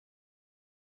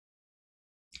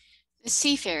The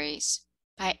Sea Fairies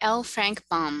by L. Frank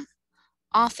Baum,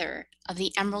 author of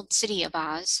The Emerald City of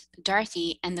Oz,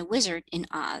 Dorothy and the Wizard in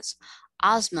Oz,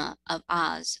 Ozma of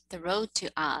Oz, The Road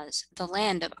to Oz, The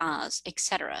Land of Oz,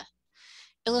 etc.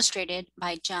 Illustrated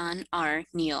by John R.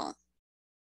 Neal.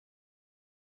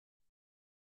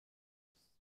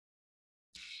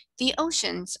 The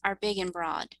oceans are big and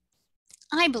broad.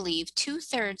 I believe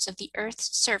 2/3 of the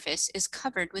Earth's surface is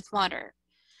covered with water.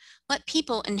 What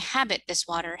people inhabit this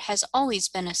water has always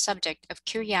been a subject of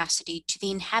curiosity to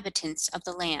the inhabitants of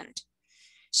the land.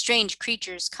 Strange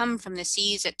creatures come from the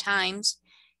seas at times,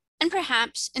 and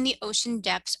perhaps in the ocean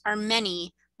depths are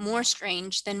many more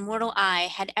strange than mortal eye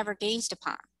had ever gazed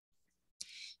upon.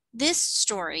 This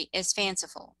story is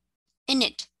fanciful. In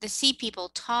it, the sea people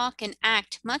talk and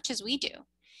act much as we do,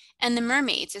 and the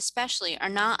mermaids especially are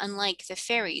not unlike the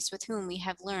fairies with whom we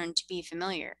have learned to be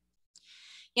familiar.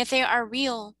 Yet they are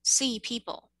real sea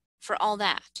people, for all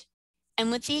that,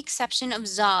 and with the exception of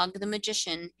Zog the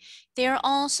magician, they are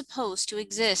all supposed to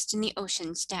exist in the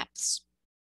ocean's depths.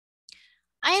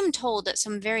 I am told that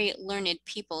some very learned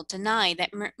people deny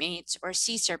that mermaids or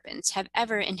sea serpents have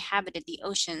ever inhabited the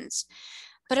oceans,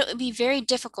 but it would be very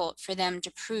difficult for them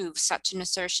to prove such an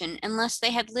assertion unless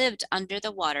they had lived under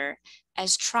the water,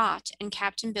 as Trot and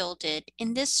Cap'n Bill did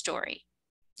in this story.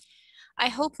 I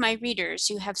hope my readers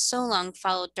who have so long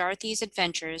followed Dorothy's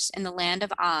adventures in the land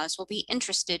of Oz will be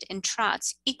interested in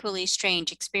Trot's equally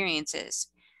strange experiences.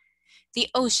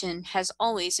 The ocean has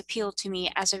always appealed to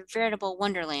me as a veritable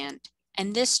wonderland,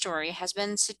 and this story has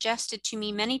been suggested to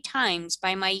me many times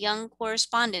by my young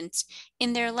correspondents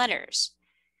in their letters.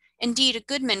 Indeed, a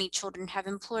good many children have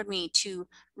implored me to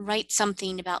write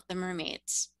something about the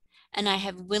mermaids, and I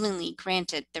have willingly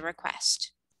granted the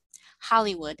request.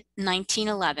 Hollywood,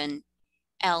 1911,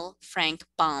 L. Frank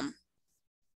Baum.